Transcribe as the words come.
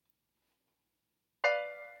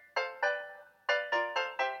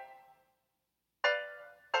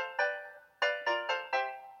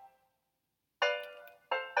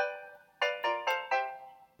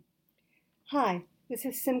Hi, this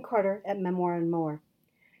is Sim Carter at Memoir and More.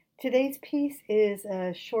 Today's piece is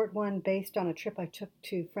a short one based on a trip I took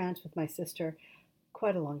to France with my sister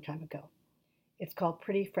quite a long time ago. It's called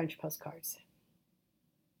Pretty French Postcards.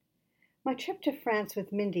 My trip to France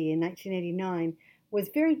with Mindy in 1989 was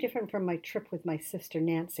very different from my trip with my sister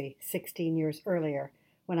Nancy 16 years earlier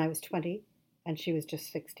when I was 20 and she was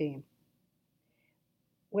just 16.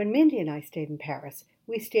 When Mindy and I stayed in Paris,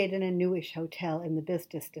 we stayed in a newish hotel in the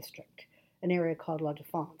business district, an area called La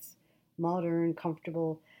Défense. Modern,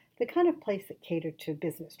 comfortable, the kind of place that catered to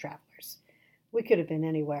business travelers. We could have been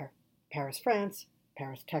anywhere: Paris, France,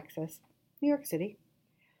 Paris, Texas, New York City.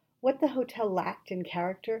 What the hotel lacked in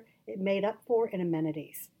character, it made up for in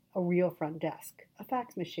amenities: a real front desk, a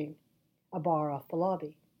fax machine, a bar off the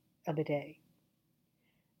lobby, a bidet.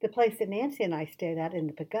 The place that Nancy and I stayed at in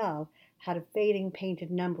the Pigalle had a fading painted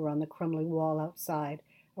number on the crumbling wall outside,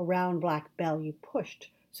 a round black bell you pushed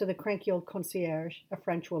so the cranky old concierge, a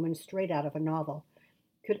French woman straight out of a novel,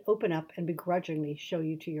 could open up and begrudgingly show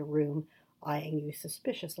you to your room, eyeing you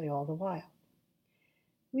suspiciously all the while.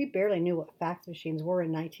 We barely knew what fax machines were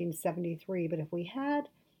in 1973, but if we had,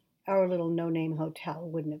 our little no-name hotel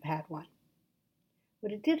wouldn't have had one.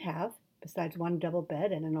 What it did have, besides one double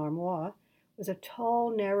bed and an armoire, was a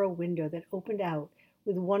tall, narrow window that opened out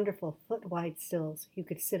with wonderful foot-wide sills you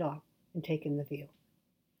could sit on and take in the view.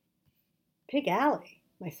 Pig Alley,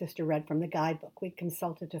 my sister read from the guidebook we'd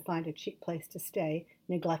consulted to find a cheap place to stay,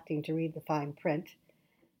 neglecting to read the fine print.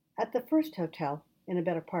 At the first hotel, in a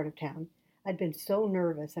better part of town, I'd been so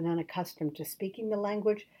nervous and unaccustomed to speaking the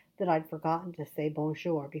language that I'd forgotten to say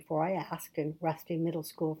bonjour before I asked, in rusty middle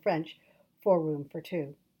school French, for room for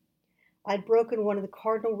two. I'd broken one of the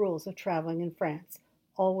cardinal rules of traveling in France: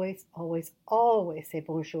 always, always, always say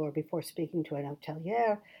bonjour before speaking to an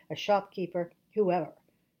hotelier, a shopkeeper, whoever.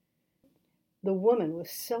 The woman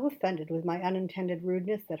was so offended with my unintended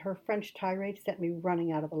rudeness that her French tirade sent me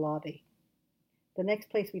running out of the lobby. The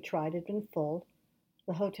next place we tried had been full.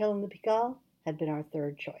 The hotel in the Pigalle had been our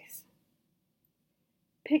third choice.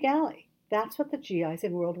 Pig Alley, that's what the GIs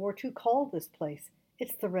in World War II called this place.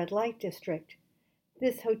 It's the red light district.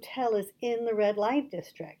 This hotel is in the red light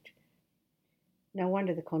district. No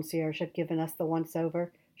wonder the concierge had given us the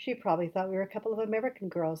once-over. She probably thought we were a couple of American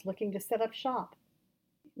girls looking to set up shop.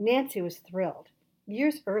 Nancy was thrilled.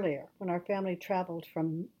 Years earlier, when our family traveled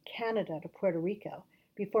from Canada to Puerto Rico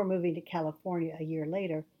before moving to California a year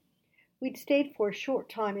later, we'd stayed for a short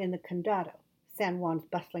time in the Condado, San Juan's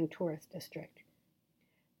bustling tourist district.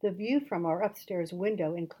 The view from our upstairs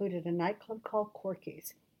window included a nightclub called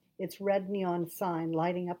Corky's, its red neon sign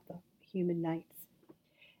lighting up the humid nights.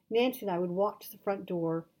 Nancy and I would walk to the front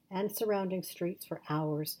door and surrounding streets for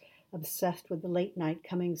hours, obsessed with the late night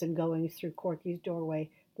comings and goings through Corky's doorway,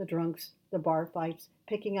 the drunks, the bar fights,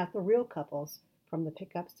 picking out the real couples from the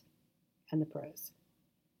pickups and the pros.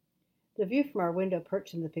 The view from our window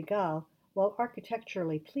perched in the Pigalle, while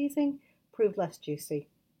architecturally pleasing, proved less juicy.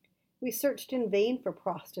 We searched in vain for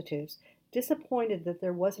prostitutes, disappointed that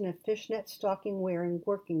there wasn't a fishnet stocking-wearing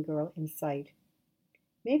working girl in sight.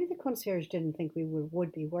 Maybe the concierge didn't think we were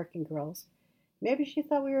would-be working girls. Maybe she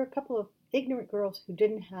thought we were a couple of ignorant girls who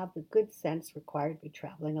didn't have the good sense required to be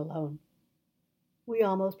traveling alone. We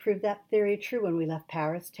almost proved that theory true when we left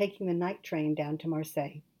Paris, taking the night train down to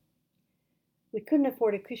Marseille. We couldn't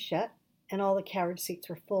afford a couchette, and all the carriage seats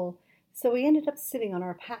were full, so we ended up sitting on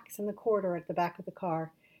our packs in the corridor at the back of the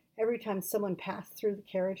car. Every time someone passed through the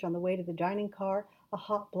carriage on the way to the dining car, a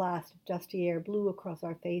hot blast of dusty air blew across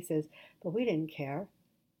our faces, but we didn't care.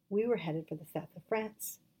 We were headed for the south of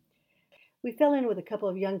France. We fell in with a couple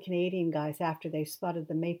of young Canadian guys after they spotted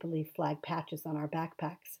the maple leaf flag patches on our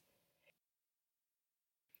backpacks.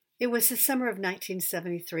 It was the summer of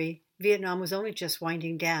 1973. Vietnam was only just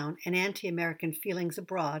winding down, and anti-American feelings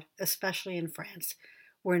abroad, especially in France,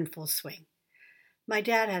 were in full swing. My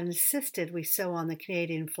dad had insisted we sew on the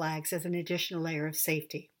Canadian flags as an additional layer of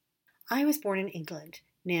safety. I was born in England,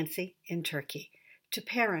 Nancy in Turkey, to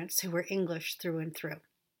parents who were English through and through.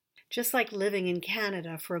 Just like living in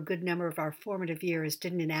Canada for a good number of our formative years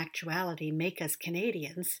didn't in actuality make us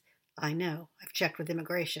Canadians, I know, I've checked with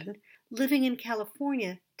immigration, living in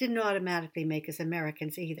California didn't automatically make us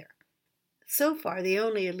Americans either. So far, the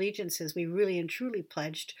only allegiances we really and truly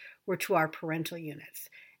pledged were to our parental units,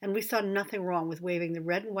 and we saw nothing wrong with waving the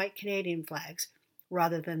red and white Canadian flags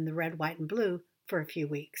rather than the red, white, and blue for a few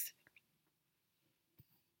weeks.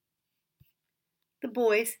 The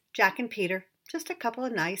boys, Jack and Peter, just a couple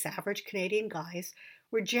of nice, average Canadian guys,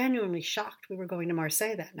 were genuinely shocked we were going to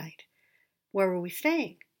Marseille that night. Where were we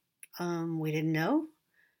staying? We didn't know.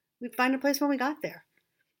 We'd find a place when we got there.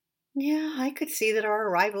 Yeah, I could see that our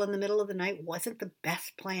arrival in the middle of the night wasn't the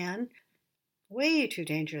best plan. Way too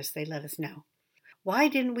dangerous, they let us know. Why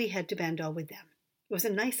didn't we head to Bandol with them? It was a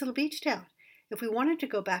nice little beach town. If we wanted to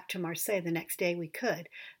go back to Marseille the next day, we could,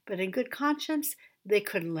 but in good conscience, they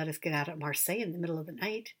couldn't let us get out at Marseille in the middle of the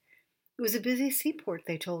night. It was a busy seaport,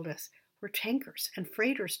 they told us, where tankers and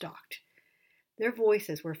freighters docked. Their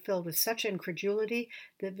voices were filled with such incredulity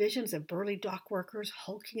that visions of burly dock workers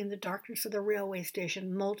hulking in the darkness of the railway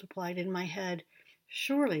station multiplied in my head.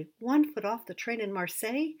 Surely 1 foot off the train in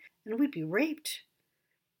Marseille and we'd be raped.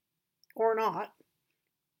 Or not.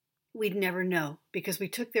 We'd never know because we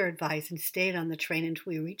took their advice and stayed on the train until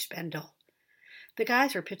we reached Bandol. The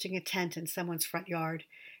guys were pitching a tent in someone's front yard.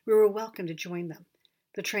 We were welcome to join them.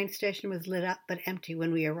 The train station was lit up but empty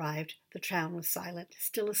when we arrived. The town was silent,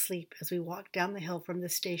 still asleep as we walked down the hill from the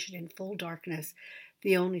station in full darkness,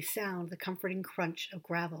 the only sound the comforting crunch of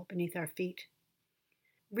gravel beneath our feet.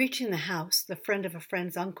 Reaching the house, the friend of a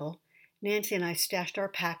friend's uncle, Nancy and I stashed our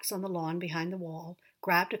packs on the lawn behind the wall,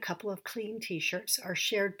 grabbed a couple of clean t-shirts, our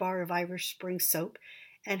shared bar of Irish Spring soap,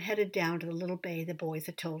 and headed down to the little bay the boys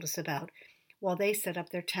had told us about, while they set up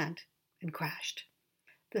their tent and crashed.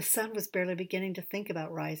 The sun was barely beginning to think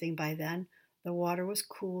about rising by then. The water was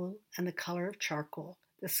cool and the color of charcoal,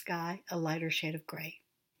 the sky a lighter shade of gray.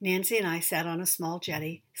 Nancy and I sat on a small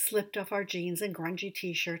jetty, slipped off our jeans and grungy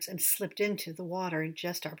t-shirts, and slipped into the water in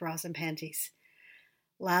just our bras and panties.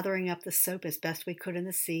 Lathering up the soap as best we could in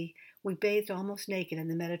the sea, we bathed almost naked in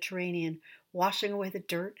the Mediterranean, washing away the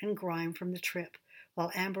dirt and grime from the trip,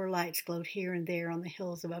 while amber lights glowed here and there on the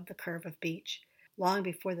hills above the curve of beach. Long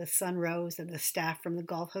before the sun rose and the staff from the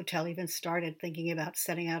Gulf Hotel even started thinking about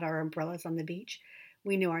setting out our umbrellas on the beach,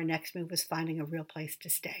 we knew our next move was finding a real place to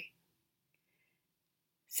stay.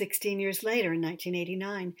 16 years later, in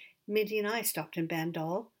 1989, Mindy and I stopped in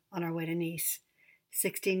Bandol on our way to Nice.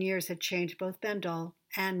 16 years had changed both Bandol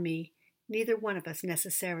and me, neither one of us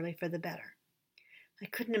necessarily for the better. I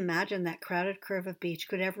couldn't imagine that crowded curve of beach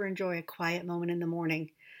could ever enjoy a quiet moment in the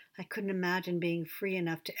morning. I couldn't imagine being free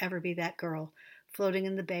enough to ever be that girl, floating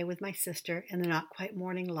in the bay with my sister in the not quite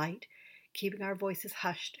morning light, keeping our voices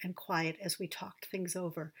hushed and quiet as we talked things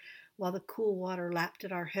over, while the cool water lapped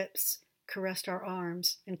at our hips, caressed our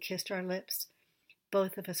arms, and kissed our lips,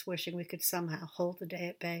 both of us wishing we could somehow hold the day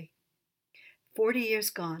at bay. 40 years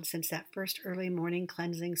gone since that first early morning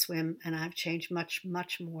cleansing swim, and I've changed much,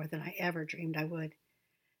 much more than I ever dreamed I would.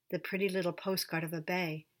 The pretty little postcard of a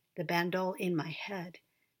bay, the Bandol in my head,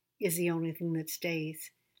 is the only thing that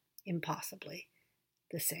stays, impossibly,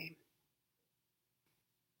 the same.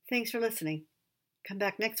 Thanks for listening. Come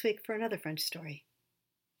back next week for another French story.